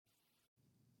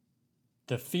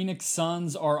The Phoenix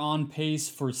Suns are on pace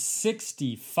for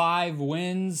 65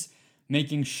 wins,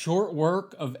 making short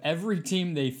work of every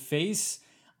team they face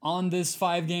on this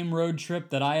 5-game road trip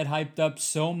that I had hyped up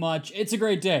so much. It's a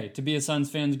great day to be a Suns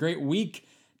fan. It's a great week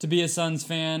to be a Suns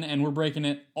fan, and we're breaking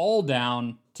it all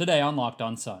down today on Locked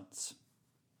On Suns.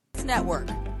 Network,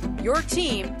 your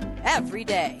team every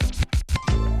day.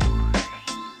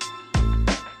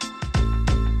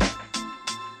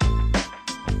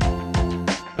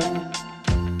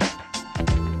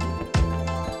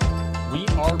 We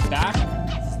are back.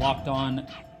 This is Locked On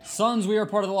Suns. We are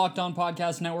part of the Locked On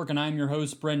Podcast Network, and I'm your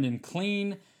host, Brendan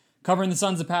Clean, covering the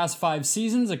Suns the past 5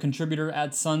 seasons, a contributor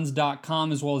at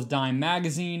Suns.com as well as Dime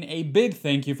Magazine. A big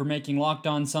thank you for making Locked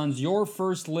On Suns your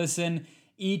first listen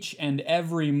each and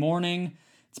every morning.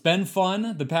 It's been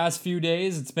fun the past few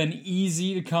days. It's been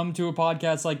easy to come to a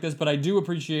podcast like this, but I do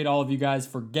appreciate all of you guys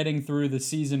for getting through the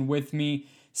season with me,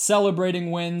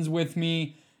 celebrating wins with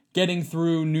me, getting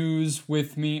through news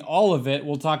with me, all of it.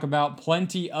 We'll talk about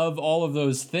plenty of all of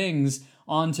those things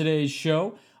on today's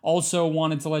show. Also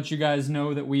wanted to let you guys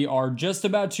know that we are just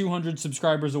about 200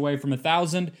 subscribers away from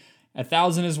 1,000.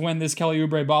 1,000 is when this Kelly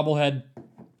Oubre bobblehead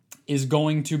is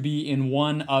going to be in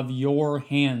one of your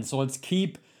hands. So let's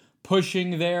keep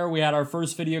pushing there. We had our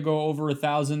first video go over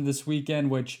 1,000 this weekend,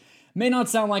 which may not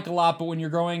sound like a lot, but when you're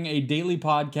growing a daily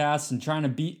podcast and trying to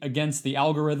beat against the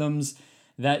algorithms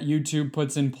that YouTube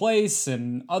puts in place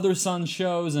and other Suns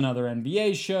shows and other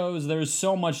NBA shows, there's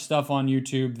so much stuff on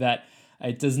YouTube that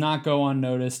it does not go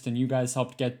unnoticed, and you guys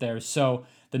helped get there. So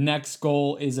the next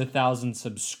goal is 1,000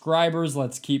 subscribers.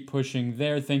 Let's keep pushing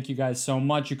there. Thank you guys so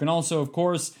much. You can also, of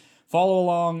course, follow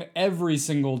along every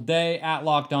single day at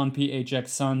Locked On PHX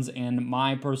Suns and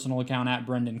my personal account at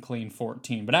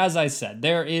BrendanClean14. But as I said,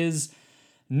 there is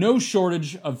no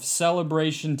shortage of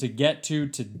celebration to get to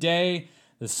today.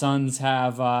 The Suns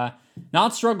have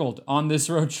not struggled on this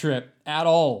road trip at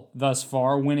all thus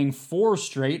far, winning 4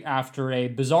 straight after a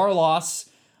bizarre loss,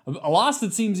 a loss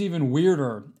that seems even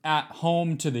weirder at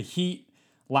home to the Heat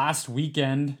last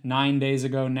weekend, 9 days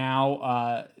ago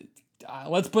now.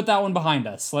 Let's put that one behind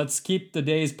us. Let's keep the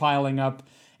days piling up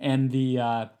and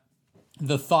the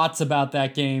thoughts about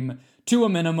that game to a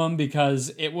minimum,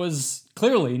 because it was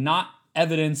clearly not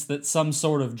evidence that some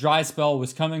sort of dry spell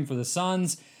was coming for the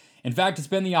Suns. In fact, it's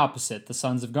been the opposite. The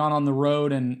Suns have gone on the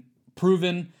road and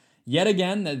proven yet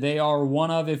again that they are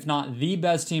one of, if not the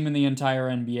best team in the entire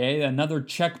NBA. Another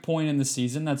checkpoint in the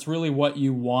season. That's really what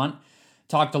you want.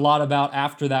 Talked a lot about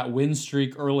after that win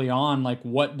streak early on, like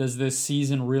what does this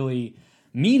season really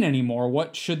mean anymore?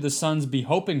 What should the Suns be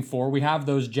hoping for? We have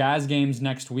those Jazz games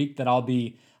next week that I'll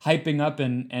be hyping up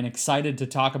and excited to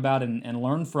talk about and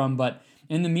learn from, but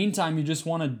in the meantime, you just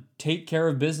want to take care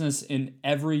of business in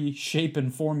every shape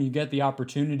and form you get the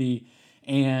opportunity.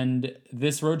 And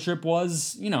this road trip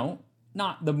was,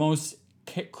 not the most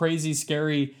crazy,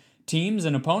 scary teams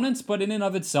and opponents, but in and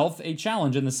of itself, a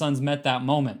challenge, and the Suns met that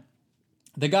moment.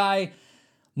 The guy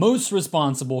most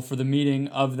responsible for the meeting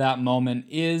of that moment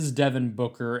is Devin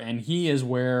Booker, and he is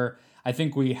where I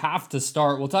think we have to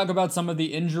start. We'll talk about some of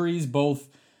the injuries, both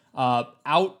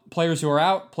players who are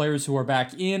out, players who are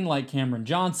back in, like Cameron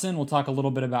Johnson. We'll talk a little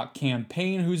bit about Cam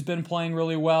Payne, who's been playing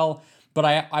really well. But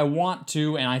I want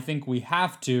to, and I think we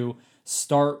have to,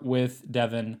 start with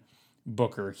Devin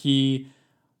Booker. He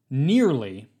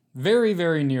nearly, very,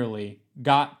 very nearly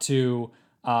got to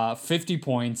 50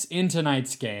 points in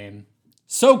tonight's game.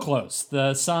 So close.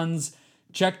 The Suns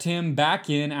checked him back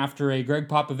in after a Greg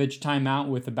Popovich timeout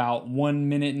with about 1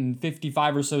 minute and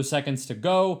 55 or so seconds to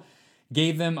go.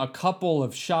 Gave them a couple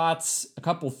of shots, a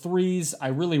couple threes. I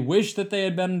really wish that they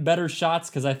had been better shots,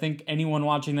 because I think anyone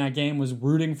watching that game was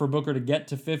rooting for Booker to get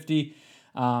to 50.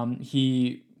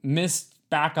 He missed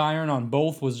back iron on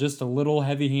both, was just a little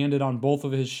heavy-handed on both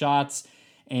of his shots.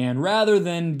 And rather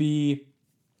than be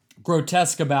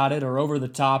grotesque about it or over the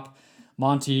top,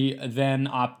 Monty then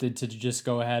opted to just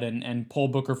go ahead and pull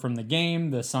Booker from the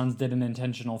game. The Suns did an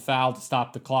intentional foul to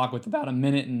stop the clock with about 1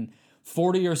 minute and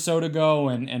 40 or so to go,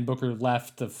 and Booker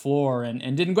left the floor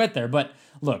and didn't get there. But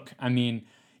look, I mean,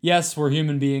 yes, we're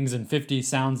human beings, and 50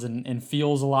 sounds and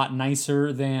feels a lot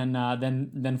nicer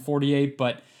than 48.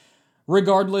 But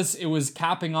regardless, it was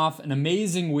capping off an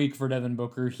amazing week for Devin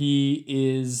Booker. He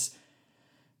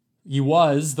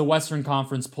was the Western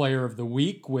Conference Player of the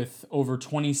Week with over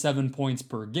 27 points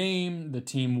per game. The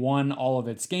team won all of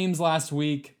its games last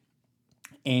week.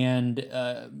 And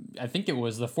I think it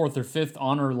was the 4th or 5th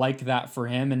honor like that for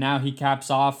him. And now he caps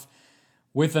off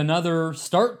with another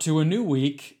start to a new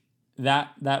week,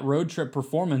 that road trip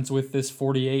performance with this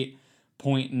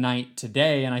 48-point night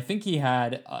today. And I think he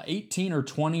had 18 or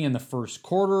 20 in the first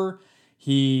quarter.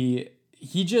 He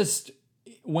just,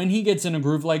 when he gets in a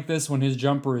groove like this, when his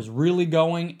jumper is really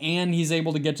going and he's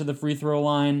able to get to the free throw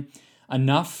line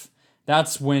enough,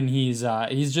 that's when he's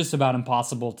just about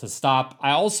impossible to stop.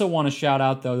 I also want to shout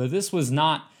out, though, that this was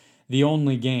not the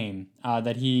only game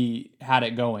that he had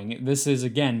it going. This has,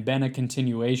 again, been a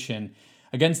continuation.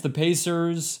 Against the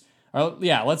Pacers,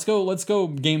 let's go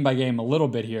game by game a little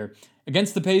bit here.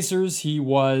 Against the Pacers, he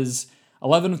was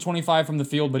 11 of 25 from the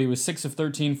field, but he was 6 of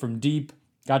 13 from deep.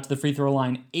 Got to the free throw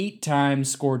line 8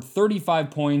 times, scored 35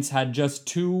 points, had just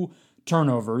 2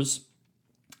 turnovers.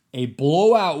 A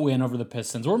blowout win over the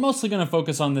Pistons. We're mostly going to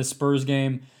focus on this Spurs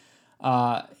game.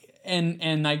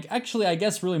 And I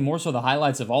guess really more so the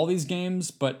highlights of all these games.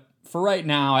 But for right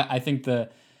now, I think the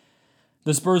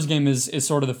Spurs game is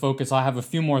sort of the focus. I have a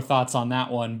few more thoughts on that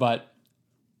one. But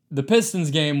the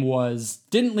Pistons game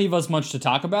didn't leave us much to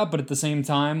talk about, but at the same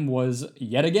time was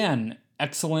yet again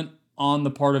excellent on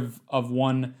the part of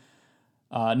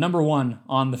number one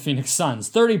on the Phoenix Suns.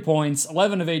 30 points,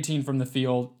 11 of 18 from the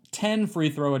field, 10 free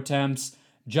throw attempts,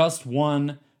 just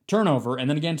 1 turnover. And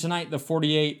then again tonight, the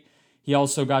 48, he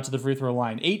also got to the free throw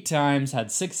line 8 times,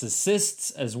 had 6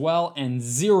 assists as well, and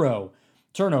 0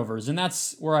 turnovers. And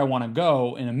that's where I want to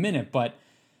go in a minute, but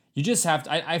you just have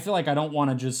to, I feel like I don't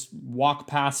want to just walk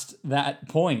past that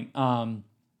point.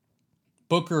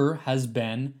 Booker has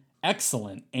been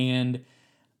excellent. And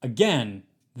again,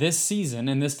 this season,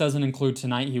 and this doesn't include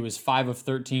tonight, he was 5 of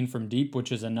 13 from deep,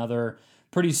 which is another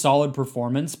pretty solid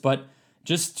performance. But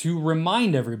just to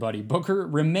remind everybody, Booker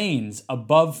remains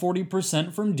above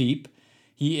 40% from deep.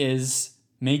 He is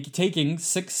taking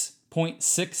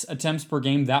 6.6 attempts per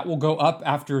game. That will go up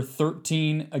after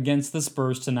 13 against the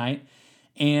Spurs tonight.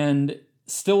 And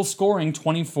still scoring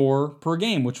 24 per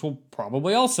game, which will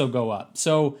probably also go up.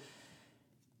 So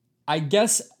I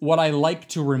guess what I like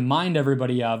to remind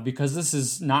everybody of, because this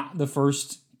is not the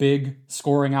first big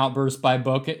scoring outburst by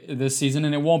Book this season,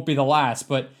 and it won't be the last,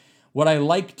 but what I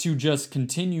like to just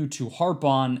continue to harp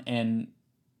on and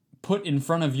put in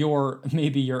front of your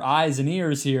eyes and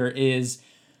ears here is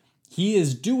he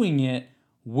is doing it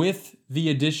with the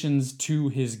additions to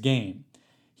his game.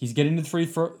 He's getting to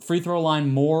the free throw line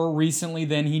more recently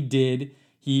than he did.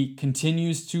 He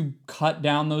continues to cut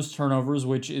down those turnovers,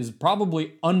 which is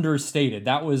probably understated.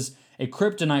 That was a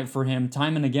kryptonite for him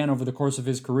time and again over the course of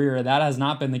his career. That has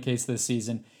not been the case this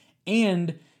season.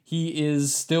 And he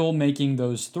is still making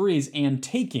those threes and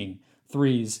taking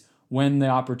threes when the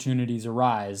opportunities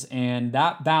arise. And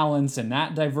that balance and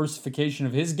that diversification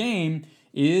of his game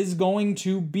is going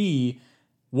to be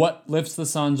what lifts the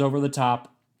Suns over the top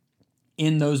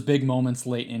in those big moments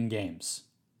late in games.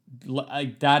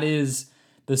 That is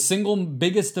the single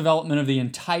biggest development of the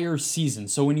entire season.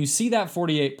 So when you see that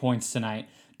 48 points tonight,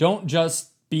 don't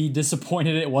just be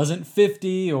disappointed it wasn't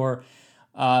 50 or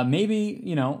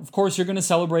maybe, of course you're going to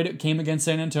celebrate it came against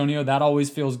San Antonio. That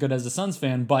always feels good as a Suns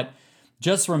fan, but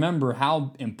just remember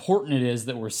how important it is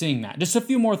that we're seeing that. Just a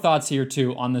few more thoughts here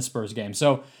too on this Spurs game.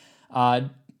 So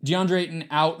DeAndre Ayton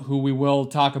out, who we will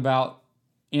talk about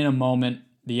in a moment.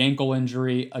 The ankle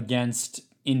injury against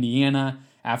Indiana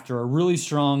after a really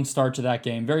strong start to that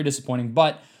game. Very disappointing,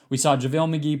 but we saw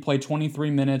JaVale McGee play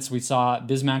 23 minutes. We saw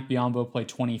Bismack Biyombo play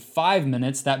 25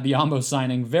 minutes. That Biyombo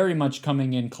signing very much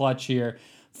coming in clutch here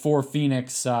for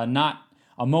Phoenix. Not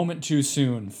a moment too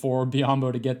soon for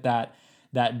Biyombo to get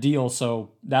that deal,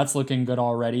 so that's looking good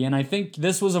already. And I think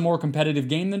this was a more competitive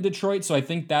game than Detroit, so I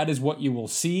think that is what you will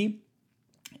see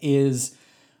is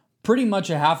pretty much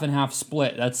a half and half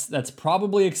split. That's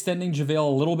probably extending JaVale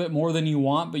a little bit more than you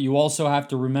want, but you also have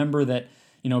to remember that,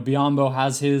 Biyombo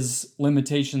has his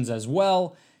limitations as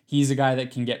well. He's a guy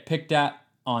that can get picked at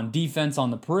on defense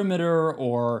on the perimeter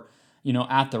or,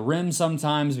 at the rim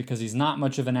sometimes because he's not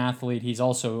much of an athlete. He's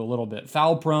also a little bit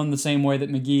foul prone the same way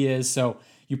that McGee is. So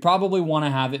you probably want to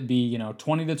have it be,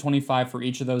 20 to 25 for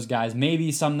each of those guys.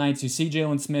 Maybe some nights you see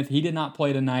Jalen Smith. He did not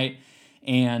play tonight.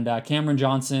 And Cameron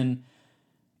Johnson,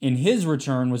 in his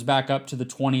return, was back up to the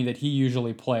 20 that he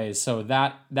usually plays. So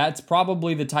that's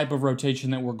probably the type of rotation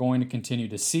that we're going to continue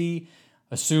to see.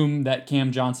 Assume that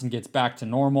Cam Johnson gets back to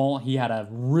normal. He had a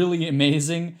really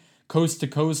amazing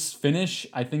coast-to-coast finish,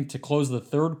 I think, to close the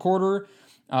third quarter.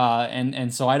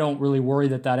 And so I don't really worry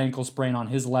that ankle sprain on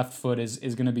his left foot is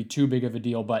going to be too big of a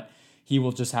deal, but he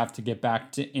will just have to get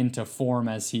back into form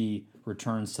as he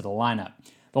returns to the lineup.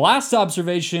 The last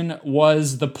observation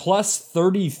was the plus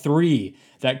 33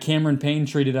 that Cameron Payne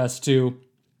treated us to.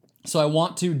 So I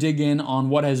want to dig in on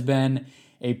what has been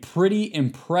a pretty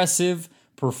impressive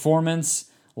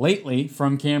performance lately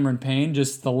from Cameron Payne,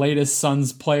 just the latest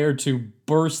Suns player to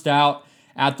burst out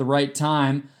at the right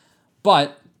time.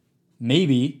 But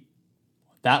maybe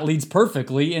that leads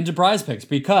perfectly into Prize Picks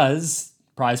because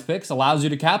Prize Picks allows you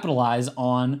to capitalize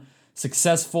on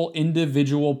successful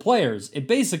individual players. It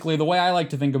basically, the way I like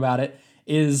to think about it,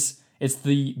 is it's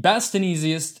the best and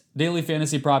easiest daily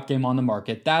fantasy prop game on the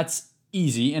market. That's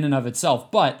easy in and of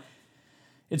itself, but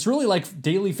it's really like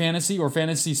daily fantasy or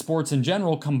fantasy sports in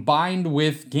general combined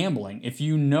with gambling. If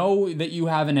you know that you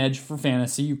have an edge for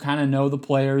fantasy, you kind of know the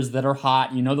players that are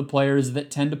hot, you know the players that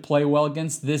tend to play well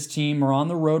against this team or on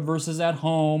the road versus at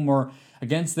home or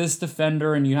against this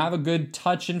defender, and you have a good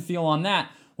touch and feel on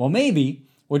that, well, maybe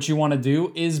what you want to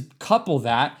do is couple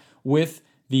that with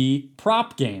the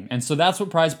prop game. And so that's what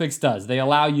Prize Picks does. They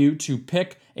allow you to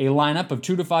pick a lineup of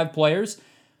 2 to 5 players,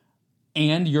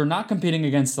 and you're not competing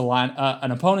against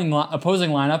an opposing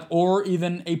lineup or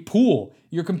even a pool.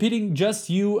 You're competing just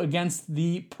you against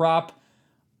the prop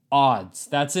odds.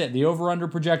 That's it, the over-under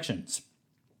projections.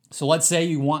 So let's say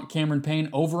you want Cameron Payne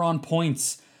over on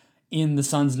points in the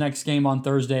Suns' next game on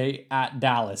Thursday at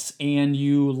Dallas, and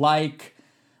you like,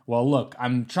 well, look,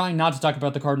 I'm trying not to talk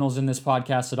about the Cardinals in this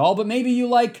podcast at all, but maybe you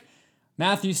like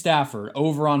Matthew Stafford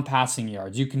over on passing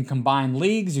yards. You can combine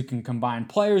leagues, you can combine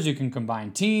players, you can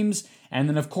combine teams, and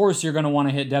then of course you're going to want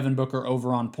to hit Devin Booker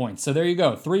over on points. So there you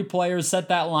go. 3 players, set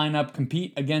that lineup,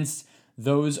 compete against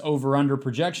those over-under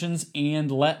projections, and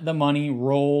let the money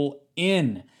roll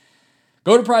in.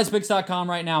 Go to prizepicks.com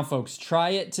right now, folks. Try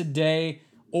it today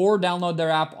or download their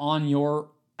app on your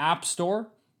app store.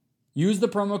 Use the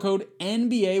promo code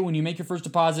NBA when you make your first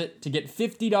deposit to get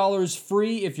 $50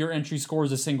 free if your entry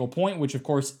scores a single point, which of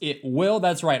course it will.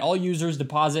 That's right. All users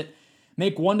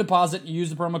make one deposit, use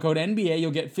the promo code NBA.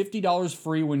 You'll get $50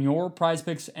 free when your Prize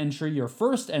Picks entry, your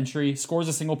first entry, scores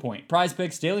a single point. Prize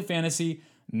Picks, daily fantasy,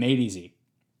 made easy.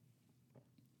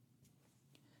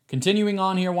 Continuing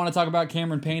on here, I want to talk about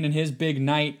Cameron Payne and his big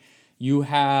night. You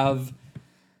have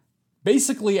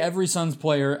basically every Suns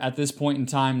player at this point in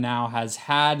time now has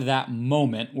had that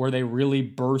moment where they really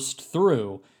burst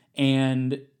through,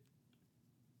 and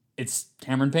it's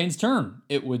Cameron Payne's turn,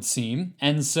 it would seem.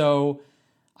 And so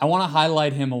I want to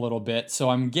highlight him a little bit.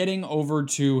 So I'm getting over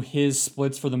to his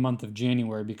splits for the month of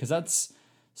January because that's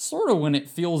sort of when it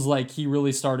feels like he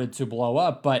really started to blow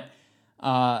up. But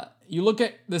you look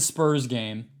at the Spurs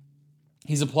game,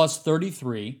 he's a plus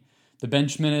 33. The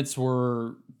bench minutes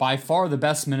were by far the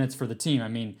best minutes for the team. I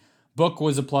mean, Book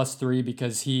was a plus 3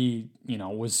 because he,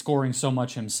 was scoring so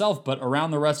much himself, but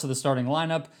around the rest of the starting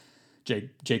lineup,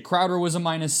 Jay Crowder was a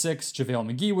minus 6,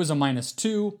 JaVale McGee was a minus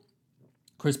 2,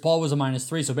 Chris Paul was a minus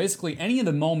 3. So basically any of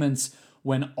the moments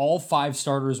when all 5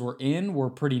 starters were in were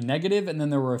pretty negative, and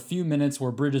then there were a few minutes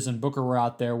where Bridges and Booker were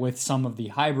out there with some of the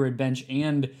hybrid bench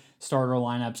and starter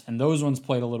lineups, and those ones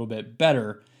played a little bit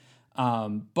better.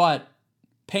 But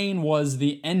Payne was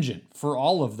the engine for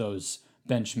all of those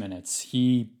bench minutes.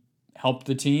 He helped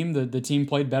the team. The team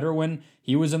played better when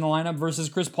he was in the lineup versus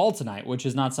Chris Paul tonight, which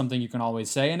is not something you can always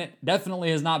say, and it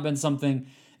definitely has not been something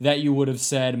that you would have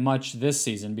said much this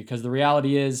season, because the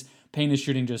reality is Payne is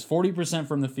shooting just 40%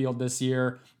 from the field this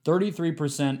year,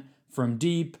 33% from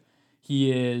deep.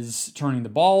 He is turning the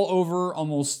ball over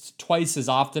almost twice as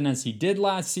often as he did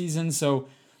last season, so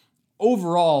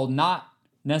overall not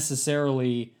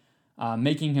necessarily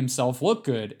making himself look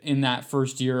good in that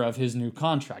first year of his new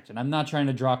contract. And I'm not trying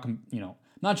to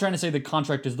not trying to say the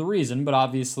contract is the reason, but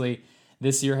obviously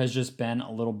this year has just been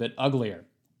a little bit uglier.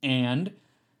 And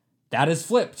that is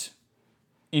flipped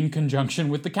in conjunction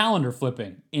with the calendar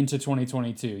flipping into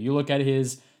 2022. You look at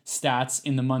his stats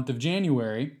in the month of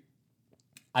January,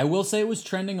 I will say it was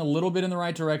trending a little bit in the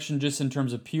right direction just in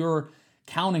terms of pure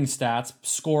counting stats,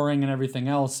 scoring and everything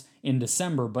else in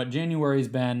December, but January's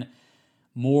been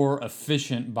more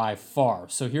efficient by far.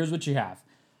 So here's what you have.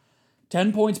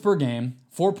 10 points per game,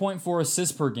 4.4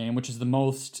 assists per game, which is the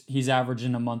most he's averaged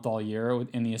in a month all year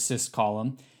in the assist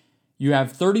column. You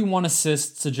have 31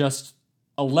 assists to just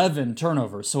 11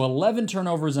 turnovers. So 11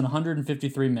 turnovers in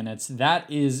 153 minutes. That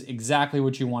is exactly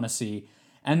what you want to see.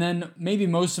 And then maybe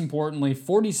most importantly,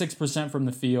 46% from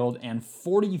the field and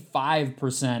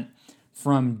 45%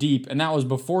 from deep. And that was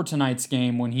before tonight's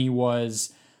game when he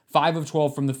was 5 of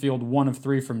 12 from the field, 1 of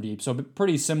 3 from deep. So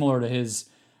pretty similar to his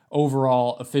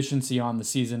overall efficiency on the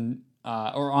season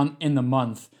in the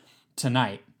month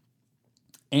tonight.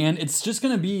 And it's just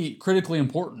going to be critically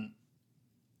important.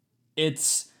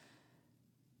 Here's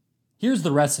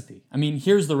the recipe.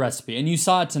 Here's the recipe. And you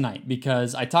saw it tonight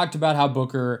because I talked about how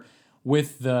Booker,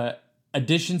 with the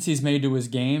additions he's made to his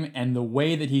game and the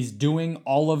way that he's doing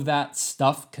all of that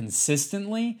stuff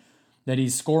consistently, that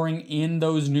he's scoring in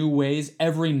those new ways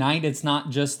every night. It's not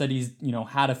just that he's,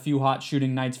 had a few hot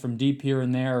shooting nights from deep here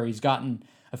and there, or he's gotten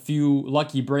a few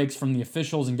lucky breaks from the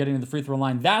officials and getting to the free throw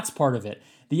line. That's part of it.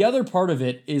 The other part of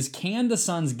it is, can the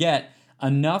Suns get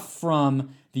enough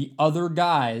from the other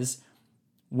guys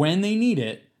when they need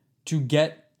it to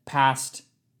get past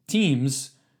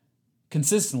teams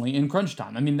consistently in crunch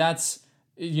time? I mean, that's,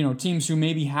 teams who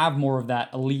maybe have more of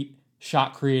that elite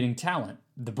shot creating talent.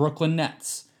 The Brooklyn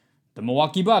Nets, the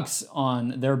Milwaukee Bucks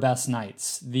on their best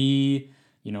nights, the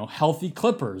healthy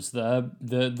Clippers, the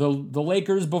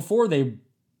Lakers before they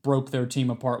broke their team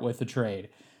apart with the trade.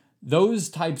 Those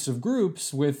types of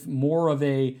groups with more of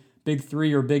a big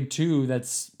three or big two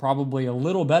that's probably a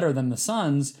little better than the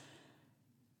Suns,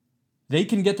 they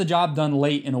can get the job done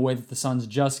late in a way that the Suns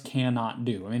just cannot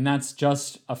do. I mean, that's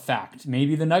just a fact.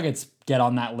 Maybe the Nuggets get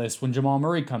on that list when Jamal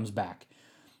Murray comes back.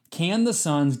 Can the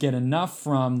Suns get enough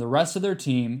from the rest of their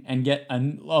team and get a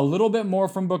little bit more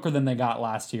from Booker than they got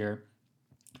last year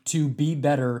to be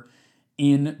better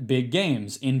in big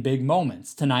games, in big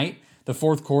moments? Tonight, the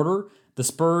fourth quarter, the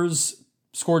Spurs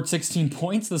scored 16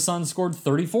 points. The Suns scored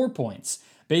 34 points.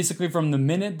 Basically, from the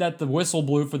minute that the whistle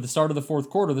blew for the start of the fourth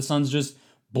quarter, the Suns just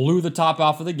blew the top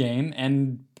off of the game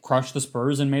and crushed the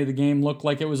Spurs and made the game look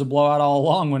like it was a blowout all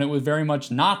along when it was very much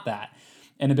not that.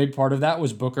 And a big part of that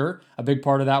was Booker. A big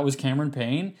part of that was Cameron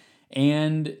Payne.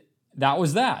 And that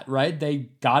was that, right? They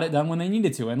got it done when they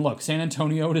needed to. And look, San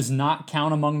Antonio does not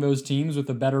count among those teams with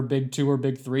a better big two or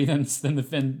big three than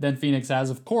Phoenix has,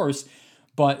 of course.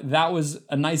 But that was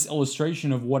a nice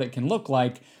illustration of what it can look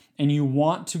like. And you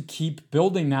want to keep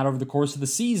building that over the course of the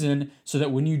season so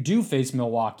that when you do face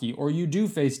Milwaukee or you do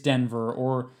face Denver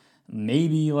or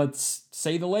maybe, let's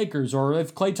say, the Lakers, or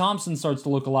if Klay Thompson starts to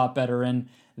look a lot better and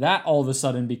that all of a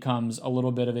sudden becomes a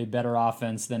little bit of a better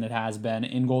offense than it has been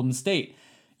in Golden State.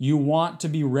 You want to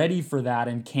be ready for that.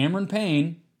 And Cameron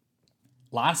Payne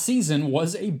last season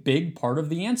was a big part of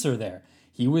the answer there.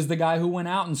 He was the guy who went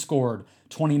out and scored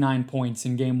 29 points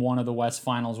in Game 1 of the West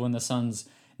Finals when the Suns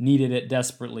needed it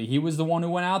desperately. He was the one who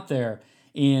went out there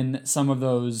in some of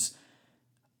the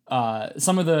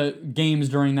games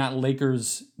during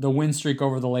that the win streak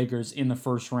over the Lakers in the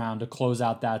first round to close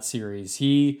out that series.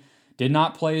 He did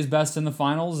not play his best in the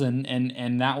finals,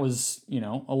 and that was,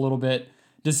 a little bit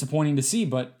disappointing to see,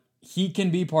 but he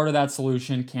can be part of that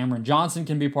solution. Cameron Johnson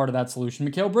can be part of that solution.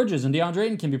 Mikal Bridges and DeAndre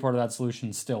Ayton can be part of that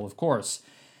solution still, of course.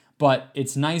 But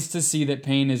it's nice to see that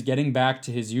Payne is getting back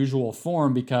to his usual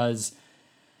form, because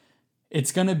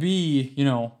it's going to be,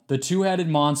 the two-headed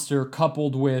monster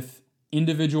coupled with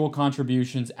individual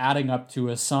contributions adding up to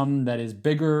a total that is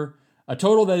bigger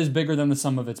than the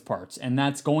sum of its parts. And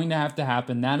that's going to have to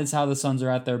happen. That is how the Suns are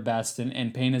at their best,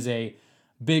 and Payne is a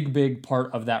big, big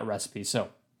part of that recipe. So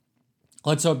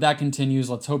let's hope that continues.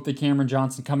 Let's hope that Cameron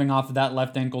Johnson, coming off of that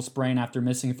left ankle sprain after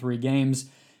missing 3 games,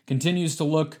 continues to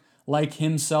look like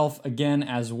himself again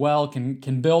as well,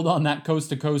 can build on that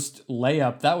coast-to-coast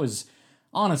layup. That was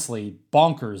honestly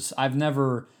bonkers. I've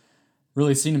never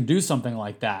really seen him do something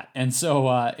like that. And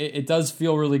so it does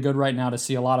feel really good right now to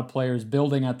see a lot of players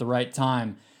building at the right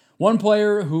time. One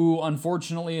player who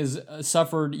unfortunately has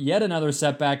suffered yet another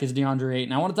setback is DeAndre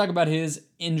Ayton. I want to talk about his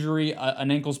injury,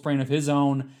 an ankle sprain of his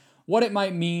own, what it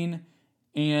might mean,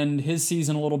 and his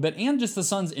season a little bit, and just the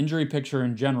Suns' injury picture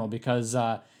in general, because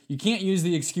you can't use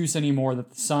the excuse anymore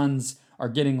that the Suns are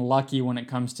getting lucky when it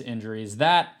comes to injuries.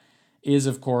 That is,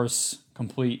 of course,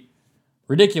 complete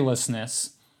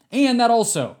ridiculousness. And that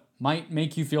also might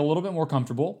make you feel a little bit more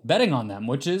comfortable betting on them,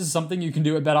 which is something you can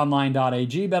do at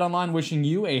betonline.ag. BetOnline wishing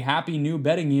you a happy new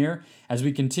betting year as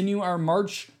we continue our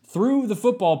march through the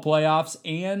football playoffs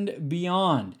and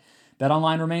beyond.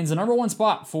 BetOnline remains the number one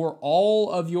spot for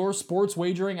all of your sports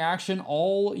wagering action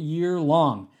all year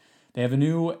long. They have a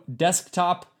new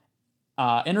desktop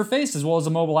interface as well as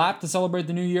a mobile app to celebrate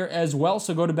the new year as well.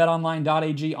 So go to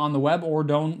betonline.ag on the web or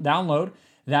download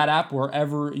that app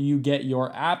wherever you get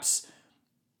your apps.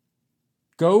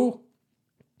 Go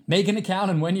make an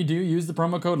account, and when you do, use the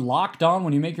promo code LOCKEDON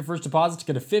when you make your first deposit to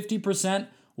get a 50%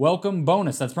 welcome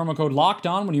bonus. That's promo code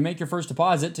LOCKEDON when you make your first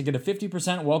deposit to get a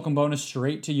 50% welcome bonus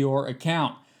straight to your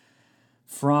account.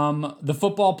 From the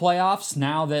football playoffs,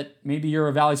 now that maybe you're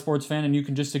a Valley Sports fan and you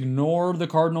can just ignore the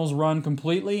Cardinals' run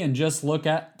completely and just look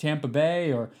at Tampa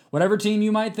Bay or whatever team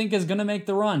you might think is going to make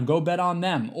the run, go bet on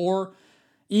them. Or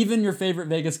even your favorite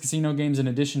Vegas casino games in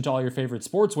addition to all your favorite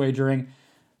sports wagering,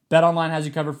 BetOnline has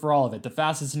you covered for all of it. The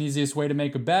fastest and easiest way to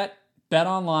make a bet,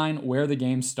 BetOnline, where the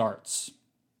game starts.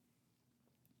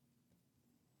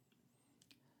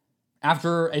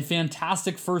 After a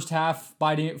fantastic first half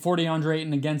for DeAndre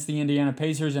Ayton against the Indiana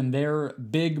Pacers and their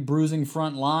big bruising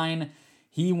front line,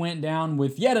 he went down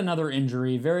with yet another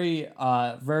injury. Very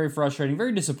frustrating,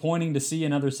 very disappointing to see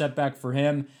another setback for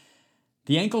him.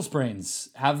 the ankle sprains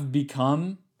have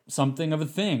become something of a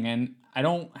thing, and I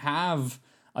don't have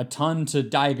a ton to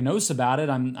diagnose about it.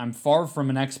 I'm far from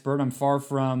an expert. I'm far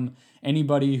from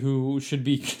anybody who should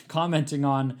be commenting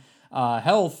on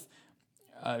health,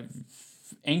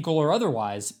 ankle or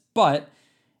otherwise, but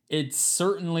it's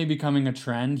certainly becoming a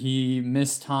trend. He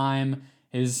missed time.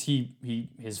 His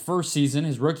first season,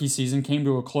 his rookie season, came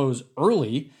to a close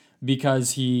early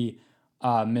because he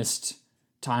missed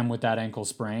time with that ankle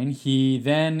sprain. He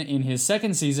then, in his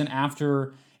second season,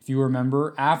 after, if you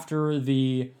remember, after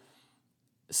the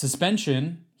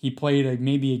suspension, he played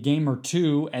maybe a game or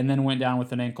two and then went down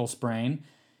with an ankle sprain.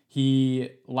 He,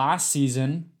 last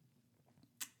season,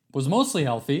 was mostly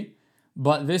healthy,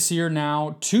 but this year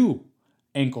now 2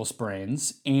 ankle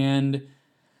sprains. And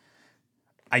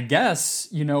I guess,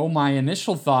 my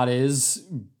initial thought is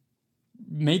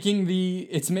making the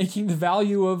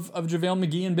value of JaVale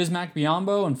McGee and Bismack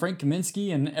Biyombo and Frank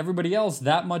Kaminsky and everybody else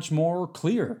that much more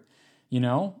clear.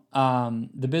 The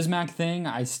Bismack thing,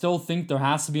 I still think there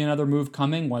has to be another move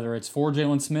coming, whether it's for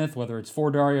Jalen Smith, whether it's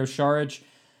for Dario Saric.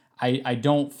 I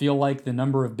don't feel like the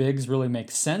number of bigs really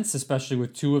makes sense, especially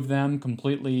with 2 of them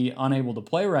completely unable to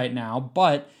play right now.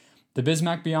 But the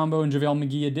Bismack Biyombo and JaVale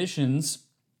McGee additions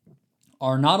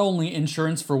are not only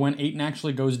insurance for when Ayton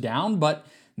actually goes down, but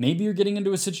maybe you're getting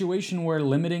into a situation where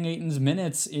limiting Ayton's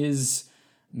minutes is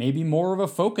maybe more of a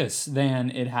focus than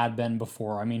it had been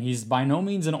before. I mean, he's by no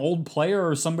means an old player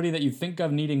or somebody that you think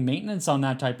of needing maintenance on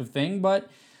that type of thing, but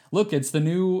look, it's the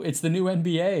new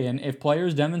NBA, and if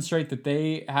players demonstrate that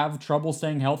they have trouble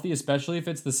staying healthy, especially if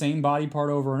it's the same body part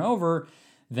over and over,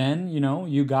 then,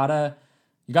 you gotta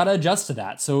adjust to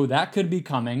that. So that could be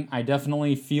coming. I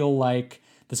definitely feel like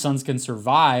the Suns can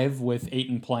survive with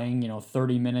Ayton playing,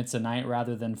 30 minutes a night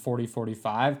rather than 40,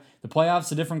 45. The playoffs,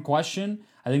 a different question.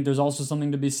 I think there's also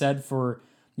something to be said for,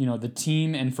 the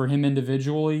team and for him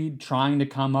individually trying to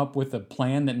come up with a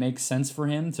plan that makes sense for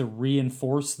him to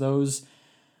reinforce those,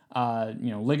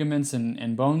 ligaments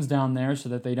and bones down there so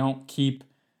that they don't keep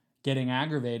getting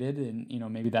aggravated. And,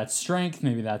 maybe that's strength,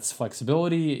 maybe that's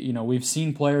flexibility. We've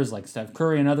seen players like Steph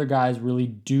Curry and other guys really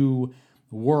do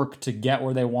work to get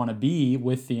where they want to be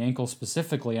with the ankle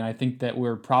specifically, and I think that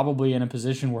we're probably in a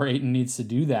position where Ayton needs to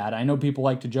do that. I know people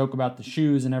like to joke about the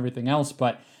shoes and everything else,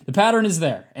 but the pattern is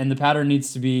there, and the pattern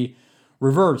needs to be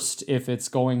reversed if it's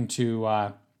going to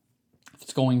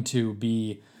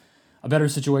be a better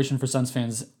situation for Suns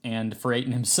fans and for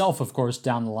Ayton himself, of course,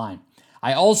 down the line.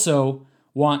 I also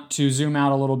want to zoom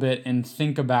out a little bit and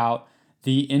think about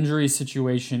the injury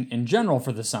situation in general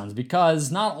for the Suns,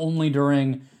 because not only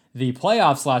during the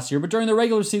playoffs last year, but during the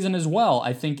regular season as well,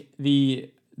 I think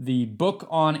the book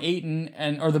on Ayton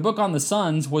or the book on the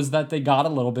Suns was that they got a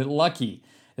little bit lucky,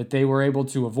 that they were able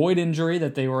to avoid injury,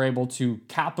 that they were able to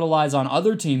capitalize on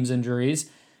other teams' injuries,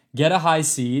 get a high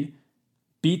seed,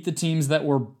 beat the teams that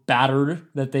were battered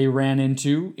that they ran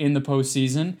into in the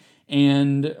postseason,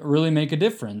 and really make a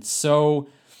difference. So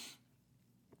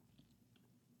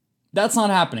that's not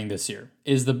happening this year,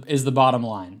 is the bottom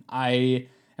line.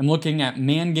 I'm looking at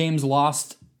Man Games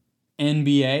Lost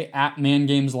NBA, at Man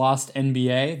Games Lost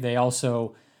NBA. They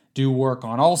also do work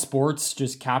on all sports,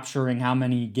 just capturing how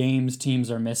many games teams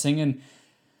are missing. And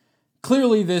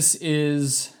clearly this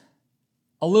is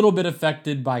a little bit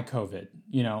affected by COVID.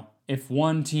 If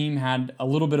one team had a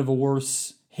little bit of a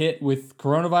worse hit with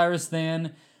coronavirus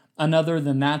than another,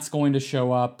 then that's going to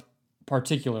show up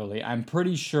particularly. I'm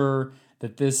pretty sure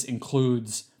that this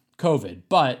includes COVID,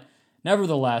 but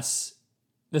nevertheless,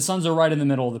 the Suns are right in the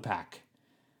middle of the pack.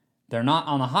 They're not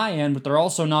on the high end, but they're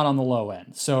also not on the low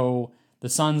end. So the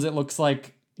Suns, it looks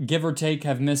like, give or take,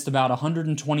 have missed about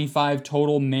 125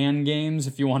 total man games,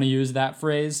 if you want to use that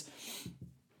phrase.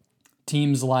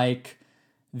 Teams like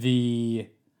the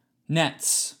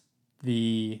Nets,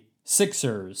 the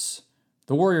Sixers,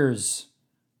 the Warriors,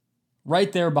 right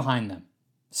there behind them.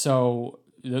 So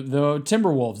the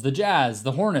Timberwolves, the Jazz,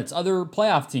 the Hornets, other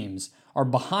playoff teams are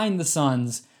behind the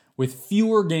Suns with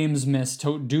fewer games missed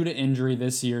due to injury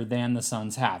this year than the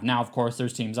Suns have. Now, of course,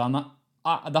 there's teams on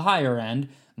the higher end.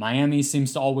 Miami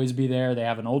seems to always be there. They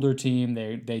have an older team.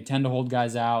 They tend to hold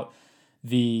guys out.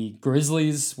 The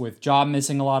Grizzlies, with Ja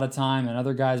missing a lot of time and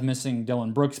other guys missing,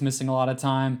 Dylan Brooks missing a lot of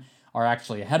time, are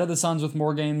actually ahead of the Suns with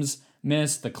more games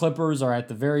missed. The Clippers are at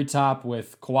the very top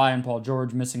with Kawhi and Paul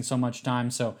George missing so much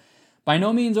time. So by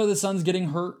no means are the Suns getting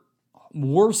hurt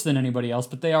worse than anybody else,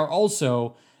 but they are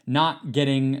also not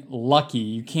getting lucky.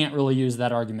 You can't really use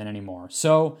that argument anymore.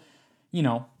 So,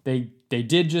 they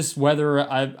did just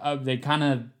they kind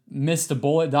of missed a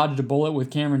bullet, dodged a bullet with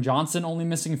Cameron Johnson only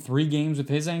missing 3 games with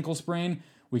his ankle sprain.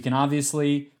 We can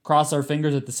obviously cross our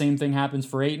fingers that the same thing happens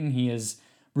for Ayton. He has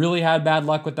really had bad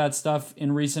luck with that stuff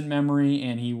in recent memory,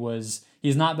 and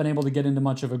he's not been able to get into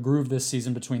much of a groove this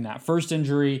season between that first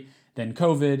injury, then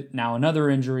COVID, now another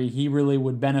injury. He really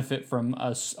would benefit from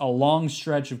a long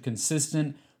stretch of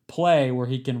consistent play where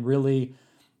he can really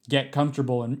get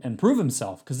comfortable and prove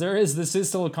himself, because this is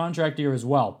still a contract year as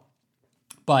well.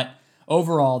 But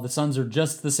overall, the Suns are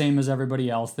just the same as everybody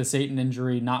else, this Ayton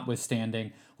injury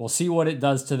notwithstanding. We'll see what it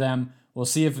does to them. We'll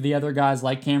see if the other guys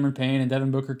like Cameron Payne and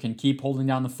Devin Booker can keep holding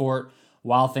down the fort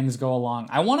while things go along.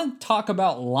 I want to talk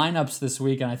about lineups this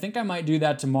week, and I think I might do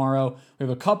that tomorrow. We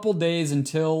have a couple days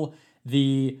until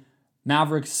the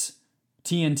Mavericks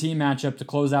TNT matchup to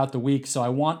close out the week, so I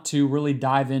want to really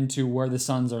dive into where the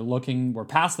Suns are looking. We're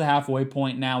past the halfway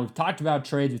point now. We've talked about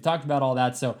trades. We've talked about all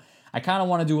that, so I kind of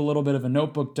want to do a little bit of a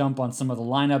notebook dump on some of the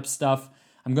lineup stuff.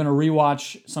 I'm going to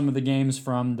rewatch some of the games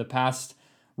from the past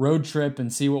road trip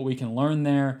and see what we can learn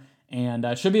there. And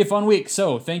it should be a fun week.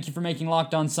 So thank you for making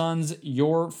Locked On Suns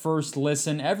your first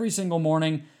listen every single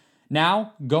morning.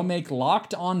 Now go make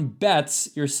Locked On Bets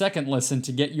your second listen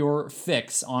to get your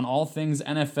fix on all things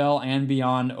NFL and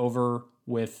beyond over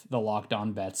with the Locked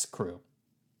On Bets crew.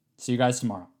 See you guys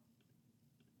tomorrow.